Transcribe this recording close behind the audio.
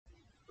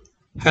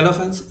Hello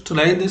friends,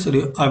 today in this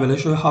video I will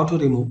show you how to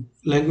remove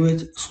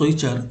language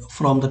switcher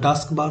from the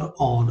taskbar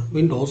on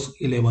Windows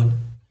 11.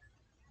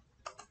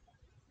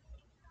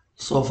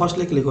 So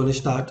firstly click on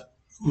start,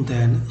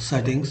 then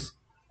settings.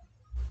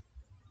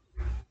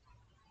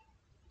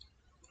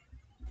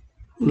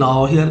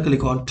 Now here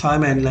click on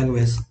time and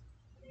language.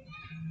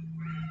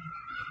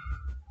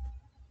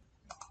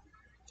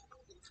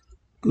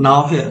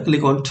 Now here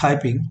click on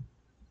typing,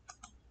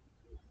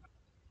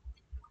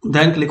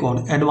 then click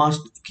on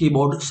advanced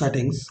keyboard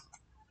settings.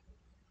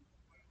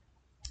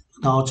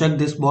 Now check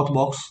this both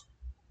box.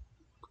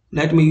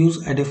 Let me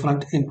use a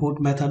different input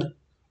method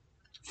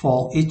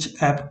for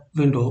each app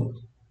window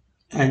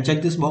and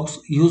check this box,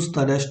 use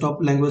the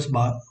desktop language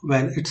bar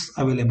when it's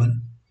available.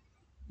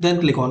 Then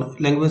click on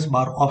language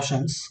bar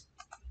options.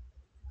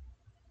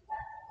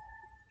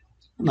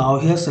 Now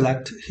here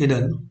select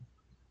hidden,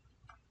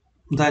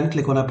 then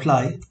click on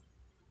apply,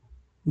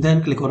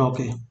 then click on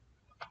OK.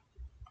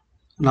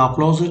 Now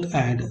close it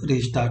and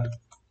restart.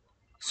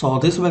 So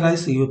this way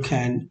guys, you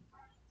can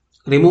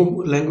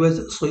remove language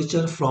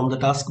switcher from the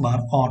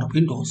taskbar on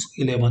Windows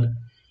 11.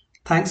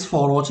 Thanks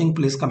for watching.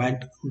 Please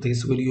comment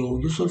this video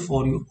useful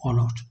for you or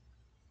not.